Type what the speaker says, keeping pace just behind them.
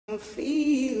I'm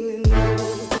feeling good.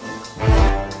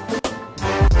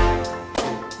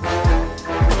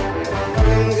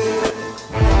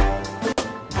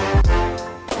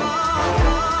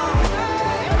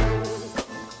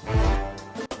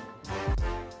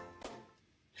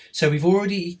 So we've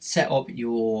already set up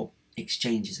your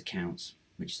exchanges accounts,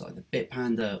 which is like the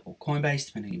Bitpanda or Coinbase,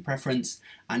 depending on your preference,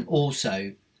 and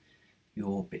also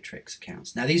your Bittrex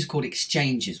accounts. Now these are called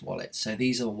exchanges wallets. So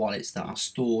these are wallets that are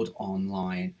stored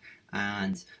online,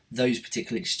 and those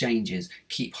particular exchanges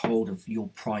keep hold of your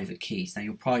private keys. Now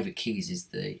your private keys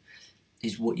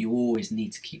is what you always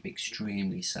need to keep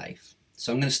extremely safe.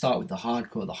 So I'm going to start with the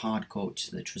hardcore, which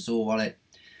is the Trezor wallet.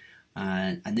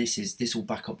 And this will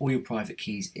back up all your private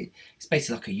keys. It's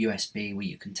basically like a USB where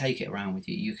you can take it around with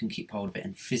you. You can keep hold of it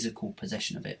and physical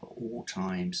possession of it at all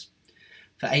times.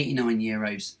 For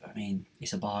 €89, I mean,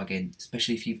 it's a bargain,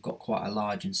 especially if you've got quite a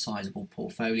large and sizable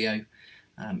portfolio.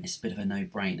 It's a bit of a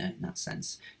no-brainer in that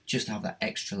sense, just to have that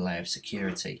extra layer of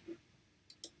security.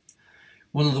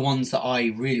 One of the ones that I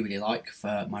really like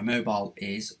for my mobile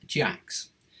is Jaxx,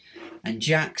 and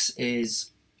Jaxx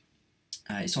is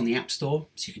it's on the App Store,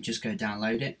 so you can just go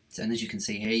download it. And as you can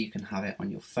see here, you can have it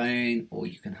on your phone or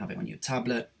you can have it on your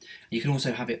tablet. You can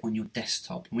also have it on your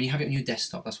desktop. And when you have it on your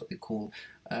desktop, that's what they call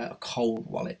a cold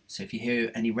wallet. So if you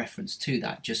hear any reference to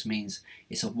that, it just means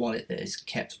it's a wallet that is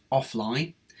kept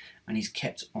offline and is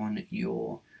kept on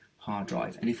your hard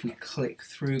drive. And if we click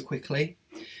through quickly,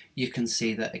 you can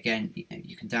see that again,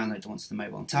 you can download it onto the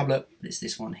mobile and tablet, but it's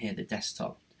this one here, the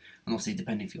desktop. And obviously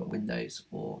depending if you've got Windows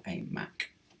or a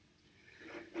Mac.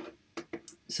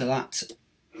 So that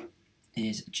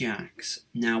is Jaxx.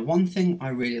 Now one thing I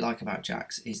really like about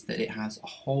Jaxx is that it has a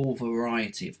whole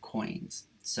variety of coins.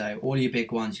 So all your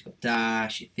big ones, you've got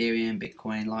Dash, Ethereum,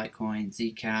 Bitcoin, Litecoin,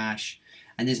 Zcash,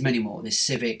 and there's many more. There's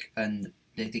Civic, and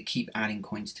they keep adding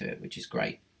coins to it, which is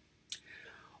great.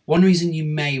 One reason you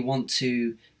may want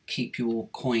to keep your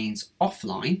coins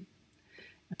offline,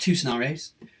 two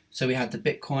scenarios. So we had the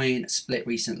Bitcoin split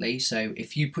recently. So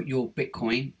if you put your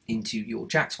Bitcoin into your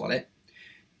Jaxx wallet,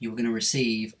 you're going to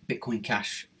receive Bitcoin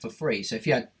Cash for free. So if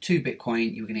you had 2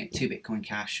 Bitcoin, you were going to get 2 Bitcoin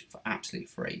Cash for absolutely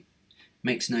free.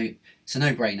 It's a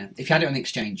no-brainer. If you had it on the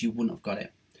exchange, you wouldn't have got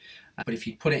it. But if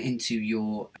you put it into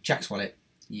your Jaxx wallet,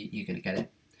 you're going to get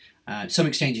it. Some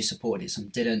exchanges supported it, some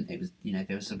didn't. It was, there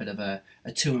was a bit of a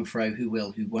to and fro, who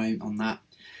will, who won't on that.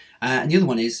 And the other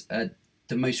one is the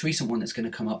most recent one that's going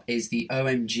to come up is the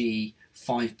OMG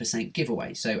 5%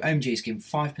 giveaway. So OMG is giving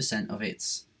 5% of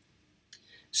its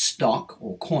stock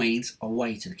or coins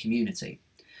away to the community.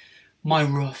 My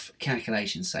rough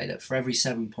calculations say that for every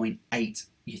 7.8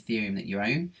 Ethereum that you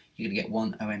own, you're going to get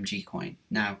 1 OMG coin.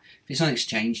 Now, if it's on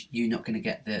exchange, you're not going to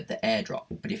get the airdrop.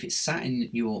 But if it's sat in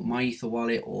your MyEther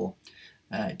wallet or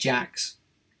Jaxx,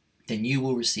 then you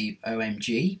will receive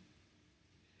OMG,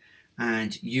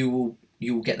 and you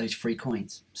will get those free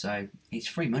coins. So it's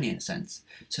free money in a sense.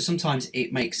 So sometimes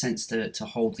it makes sense to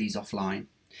hold these offline.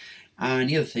 And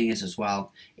the other thing is as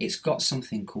well, it's got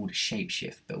something called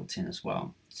Shapeshift built in as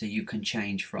well. So you can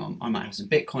change from, I might have some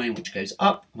Bitcoin which goes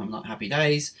up, and I'm not happy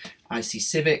days. I see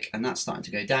Civic and that's starting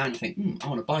to go down. I think, I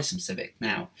want to buy some Civic.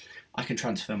 Now, I can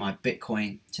transfer my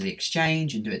Bitcoin to the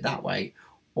exchange and do it that way,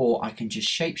 or I can just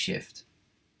Shapeshift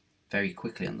very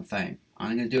quickly on the phone.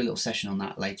 I'm going to do a little session on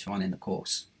that later on in the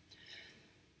course.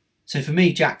 So for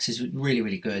me, Jaxx is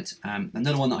really good.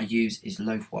 Another one that I use is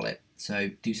Loaf Wallet.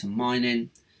 So do some mining.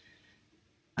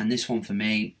 And this one for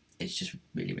me, it's just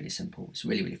really simple. It's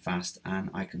really fast, and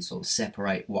I can sort of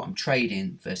separate what I'm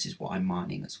trading versus what I'm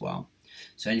mining as well.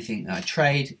 So anything that I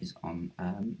trade is on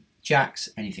Jaxx,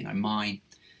 anything I mine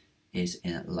is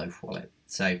in a Loaf Wallet.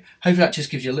 So hopefully that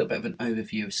just gives you a little bit of an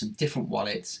overview of some different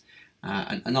wallets.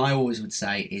 And I always would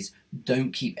say is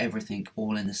don't keep everything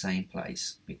all in the same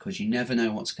place, because you never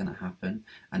know what's going to happen,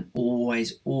 and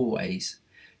always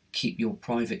keep your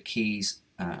private keys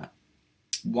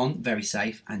 1, very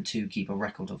safe, and 2, keep a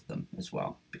record of them as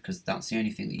well, because that's the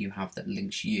only thing that you have that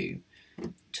links you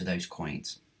to those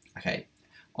coins. Okay,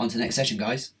 on to the next session,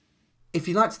 guys. If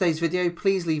you liked today's video,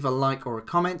 please leave a like or a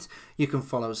comment. You can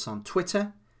follow us on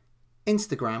Twitter,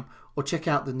 Instagram, or check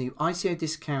out the new ICO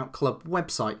Discount Club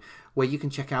website, where you can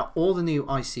check out all the new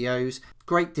ICOs,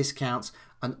 great discounts,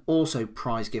 and also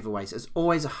prize giveaways. As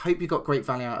always, I hope you got great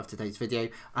value out of today's video,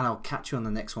 and I'll catch you on the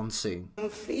next one soon. I'm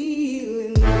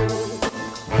feeling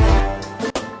good.